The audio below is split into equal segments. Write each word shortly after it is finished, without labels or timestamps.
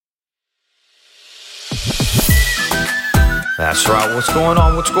That's right, what's going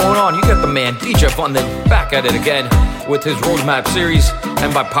on, what's going on? You got the man DJ Fundin back at it again with his Roadmap series,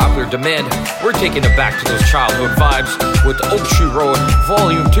 and by popular demand, we're taking it back to those childhood vibes with the Ocean Road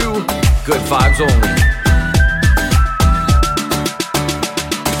Volume 2, Good Vibes Only.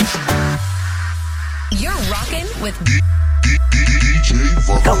 You're rocking with DJ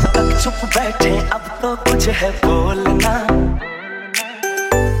Fundin. कब तक चुप बैठे अब तो कुछ है बोलना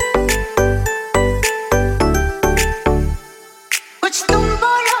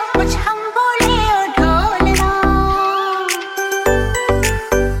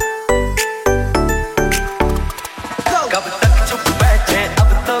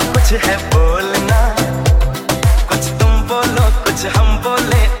है बोलना कुछ तुम बोलो कुछ हम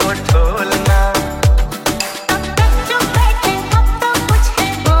बोले ओ ढोलना कब तक चुप बैठे अब तो कुछ है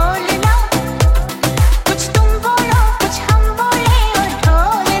बोलना कुछ तुम बोलो कुछ हम बोले ओ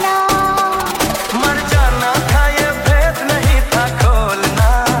ढोलना मर जाना था ये भेद नहीं था खोलना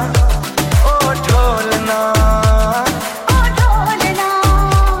ओ ढोलना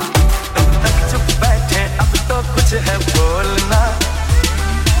कब तक चुप बैठे अब तो कुछ है बोलना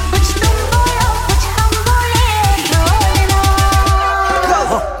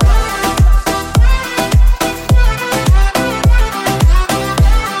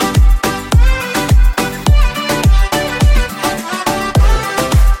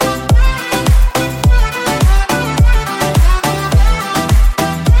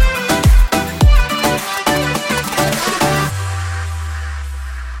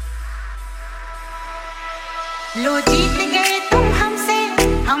लो जीत गए तुम हमसे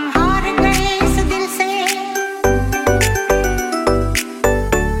हम हार गए इस दिल से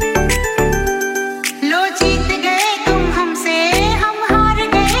लो जीत गए तुम हमसे हम हार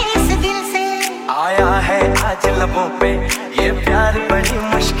गए इस दिल से आया है आज लबों पे ये प्यार बड़ी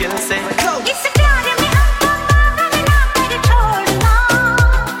मुश्किल से इस प्यार में हमको पागल ना कर छोड़ना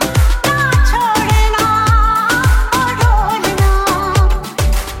ना छोड़ना ओ ढोलना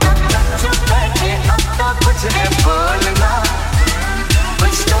चुप बैठे अब तो कुछ है बोलना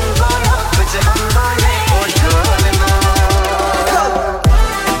कुछ तुम बोलो कुछ हम बोले ओ ढोलना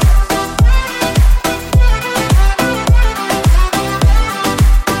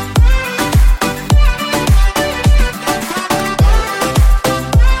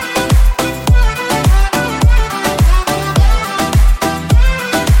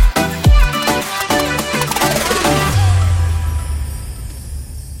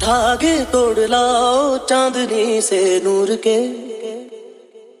धागे तोड़ लाओ चांदनी से नूर के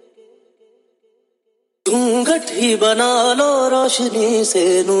घूंघट ही बना लो रोशनी से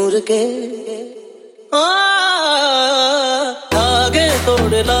नूर के धागे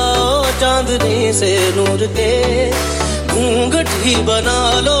तोड़ लाओ चांदनी से नूर के घूंघट ही बना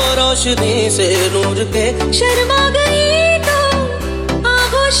लो रोशनी से नूर के शर्मा गई तो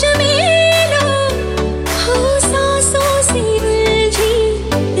आगोश में लो हो सांसों से उलझी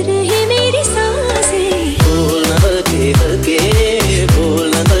रहे मेरी सांसें बोलना हल्के हल्के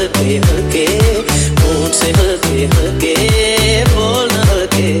बोलना हल्के हल्के होंठ से हल्के हल्के बोलना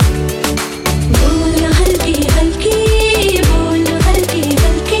हल्के बोलना हल्के हल्के बोलना हल्के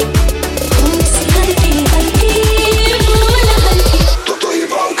हल्के होंठ से हल्के हल्के बोलना हल्के Toto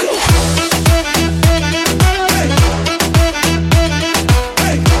Ivanko.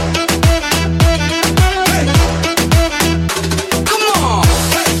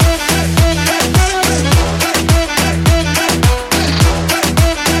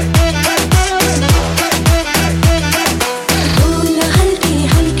 बोलना हल्के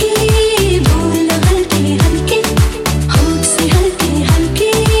हल्के बोलना हल्के हल्के होंठ से हल्के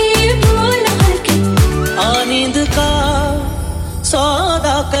हल्के बोलना हल्के नींद का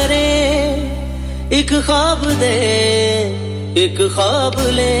सौदा करें एक ख्वाब दे एक ख्वाब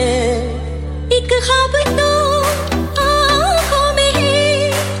ले एक ख्वाब तो आँखों में है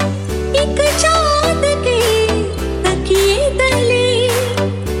एक चाँद के तकिए तले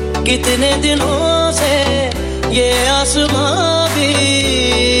कितने दिनों से ये आसमां भी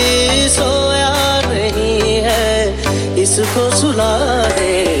सोया नहीं है इसको सुला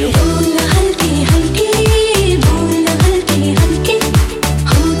दे बोलना हल्के हल्के बोलना हल्के हल्के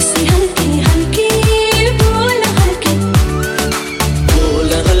होंठ से हल्के हल्के बोलना हल्के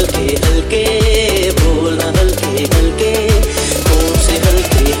बोलना हल्के हल्के बोलना हल्के हल्के होंठ से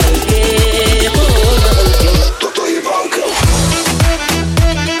हल्के हल्के बोलना हल्के Toto Ivanko.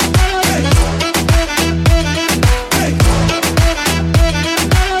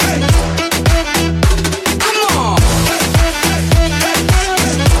 Come on!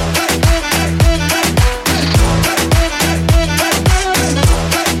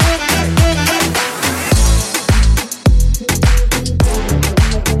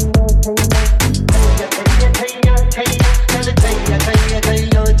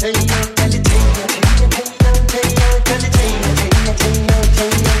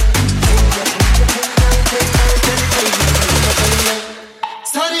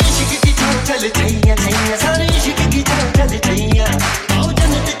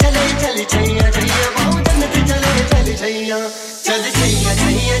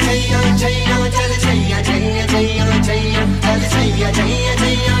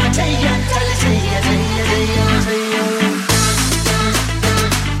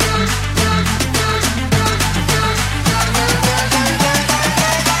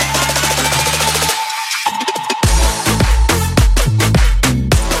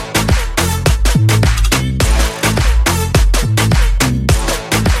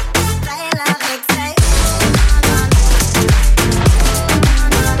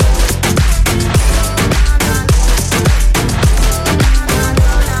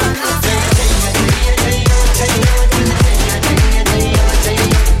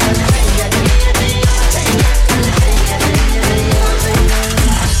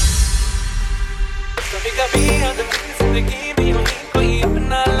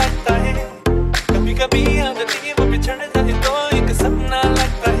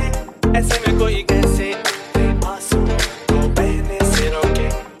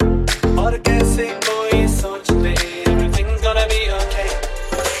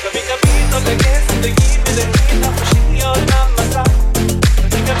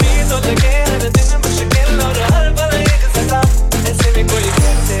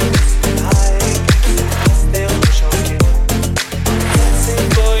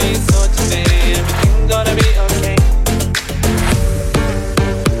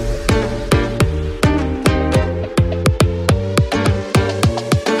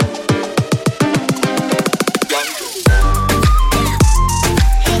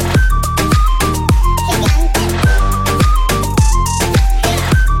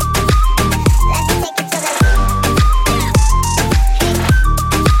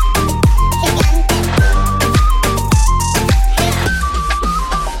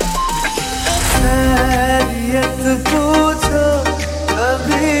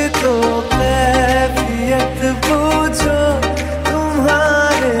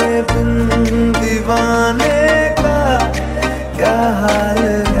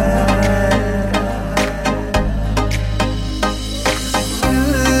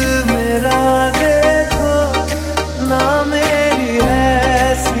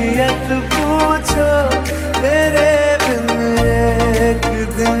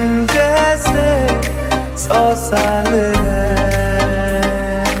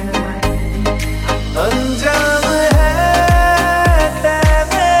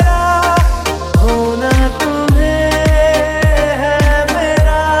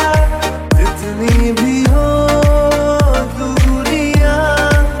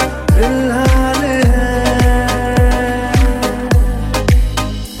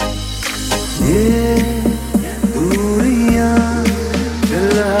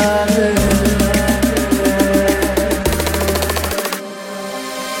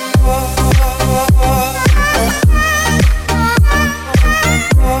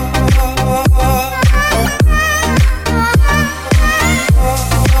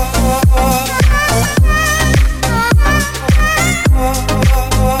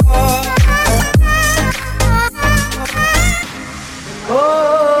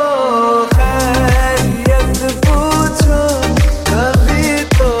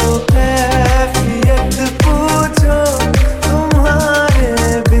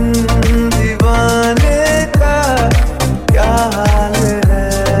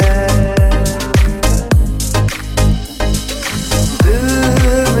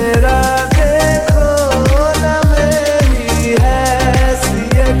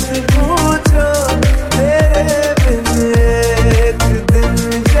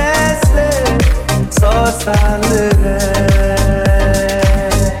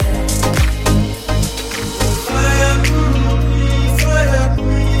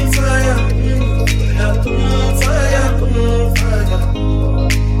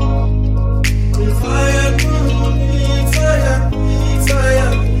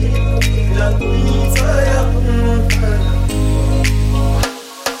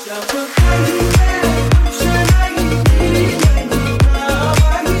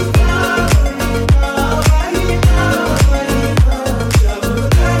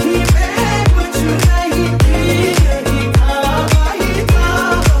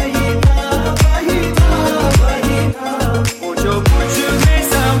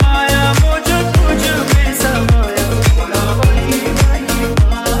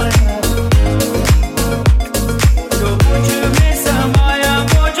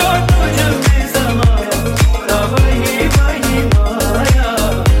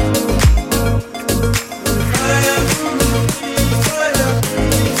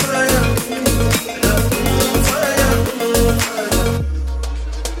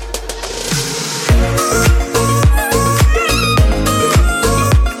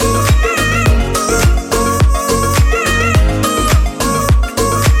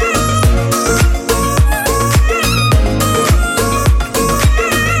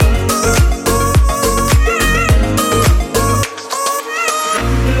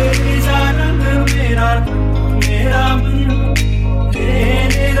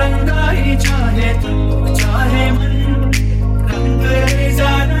 चाहे तू चाहे मन रंग रेजा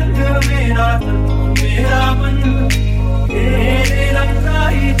रंग मेरा मन तेरे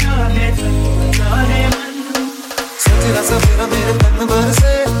रंगाई चाहे तू चाहे मन सजरा सवेरा मेरे तन भर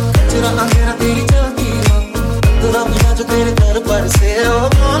से कचरा अंधेरा तेरी चलती माँ तेरा मिला जो तेरे घर पर से ओ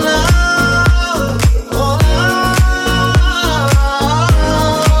मौला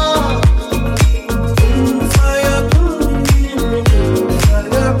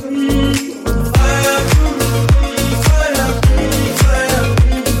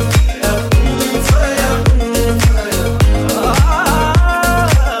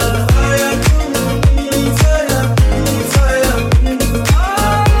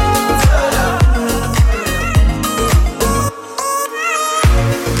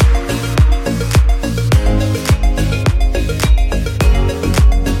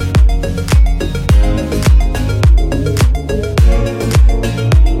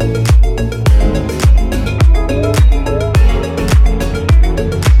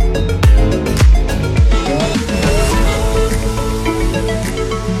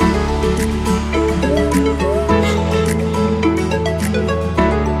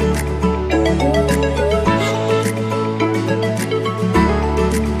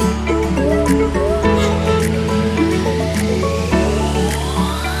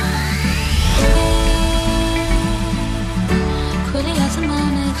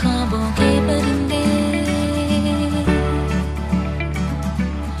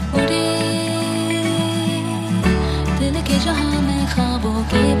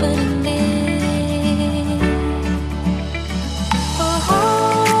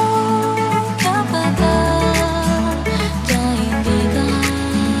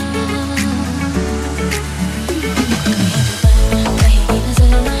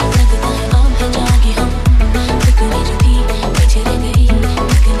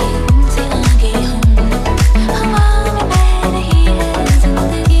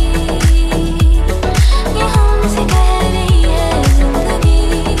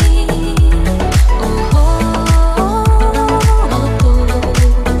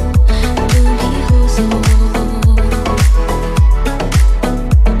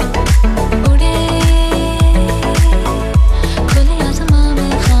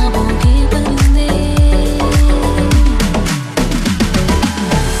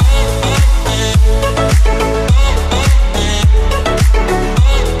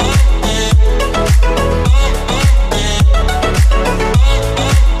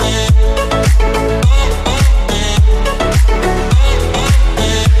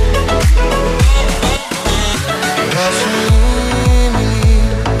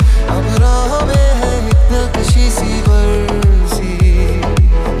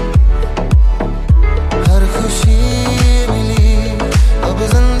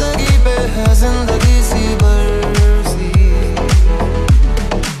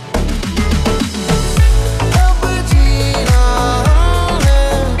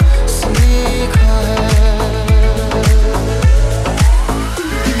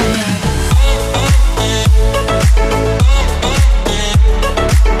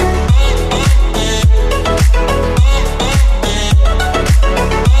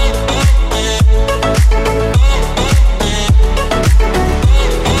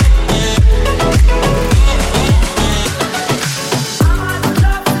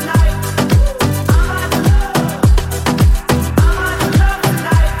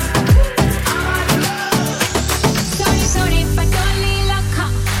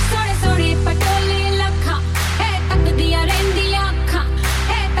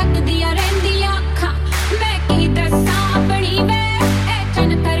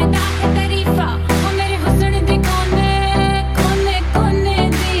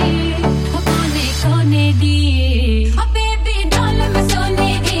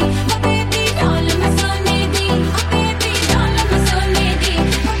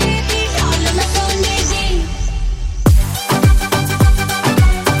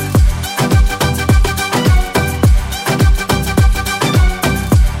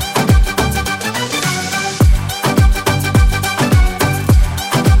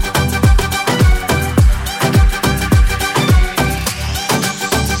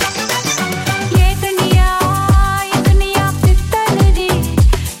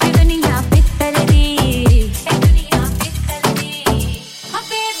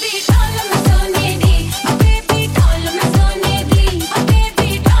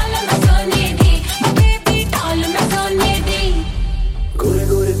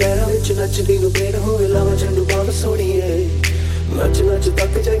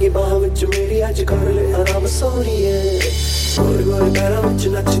ਅੱਜ ਕਰ ਲੈ ਆਰਾਮ ਸੋਹਣੀਏ ਗੋਰੇ ਗੋਰੇ ਪੈਰਾਂ ਵਿੱਚ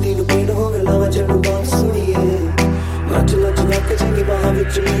ਨੱਚਦੀ ਨੂੰ ਪੀਣ ਹੋਵੇ लावा चढ़ू बाप सुनिए नच नच नक जंगी बाह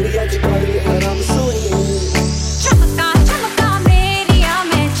विच मेरी अज पाई आराम सोनिए चमका चमका मेरिया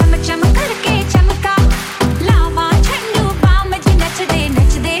मैं चम चम करके चमका लावा झंडू बाम जी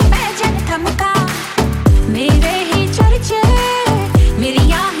नच दे पैजन थमका मेरे ही चर्चे मेरी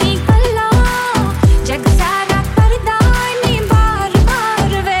ही गल्ला जग सारा परदानी बार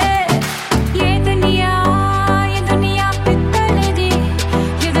बार वे ये दुनिया पित्तल दी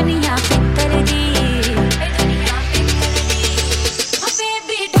ये दुनिया पित्तल दी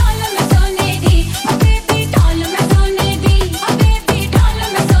बेबी ढोल में सोने दी बेबी ढोल में सोने दी बेबी ढोल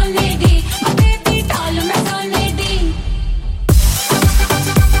में सोने दी बेबी ढोल में सोने दी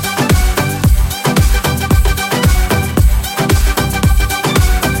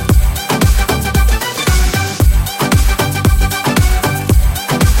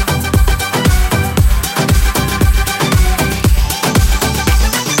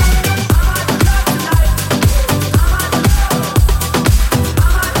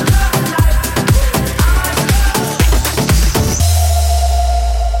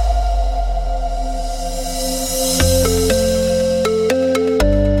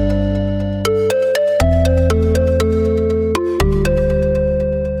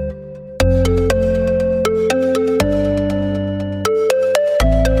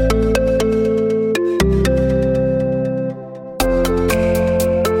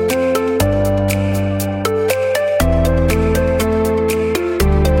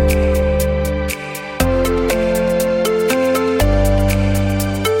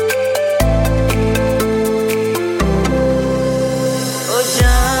ओ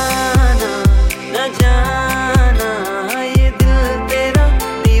जाना न जाना ये दिल तेरा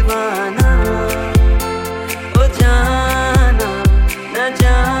दीवाना ओ जाना न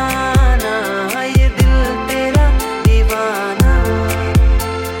जाना ये दिल तेरा दीवाना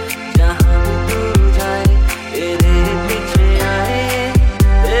जहाँ भी तू जाए तेरे पीछे आए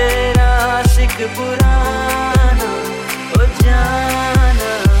तेरा आशिक पुराना ओ जाना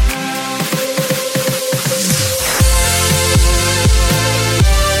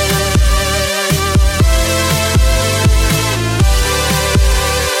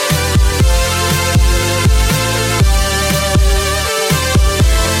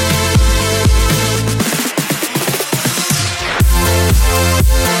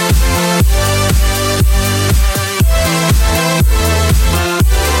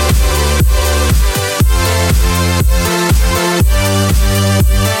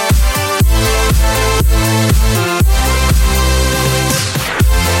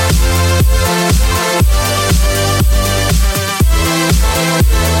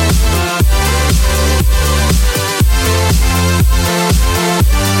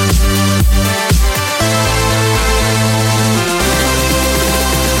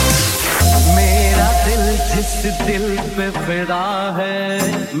मेरा दिल जिस दिल पे फिदा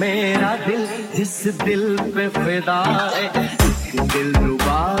है मेरा दिल जिस दिल पे फिदा है एक दिल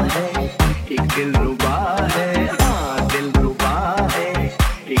रुबा है एक दिल रुबा है हाँ दिल रुबा है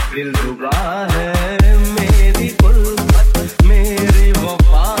एक दिल रुबा है मेरी उल्फत मेरी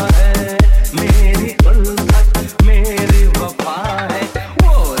वफा है मेरी उल्फत मेरी वफा है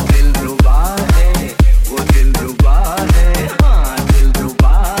वो दिल रुबा है वो दिल रुबा है हाँ दिल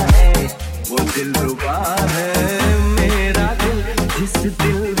रुबा है वो दिल रुबा है मेरा दिल जिस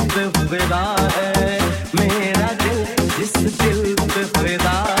दिल पे फिदा है मेरा दिल जिस दिल पे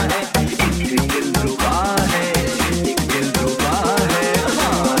फिदा है एक दिल रुबा है एक दिल रुबा है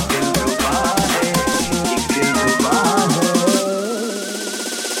हाँ दिल रुबा है एक दिल रुबा है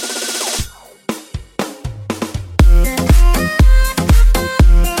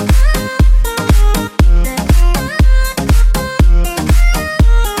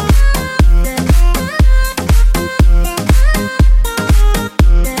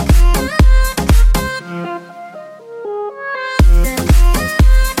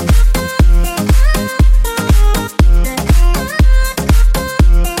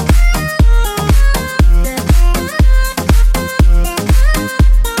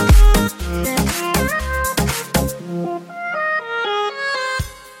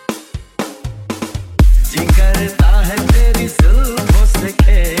जी करता है तेरी जुल्फों से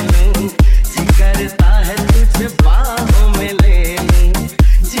खेलूं जी करता है तुझे बाहों में ले लूं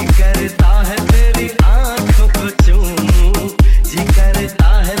जी करता है तेरी आंखों को चूमूं जी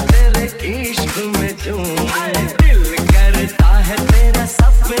करता है तेरे इश्क में झूमूं दिल करता है तेरा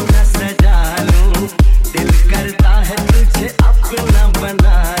सपना सजा लूं दिल करता है तुझे अपना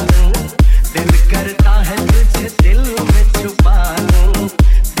बना लूं दिल करता है तुझे दिल में छुपा लूं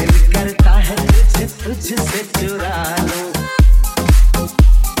दिल करता है तुझे तुझसे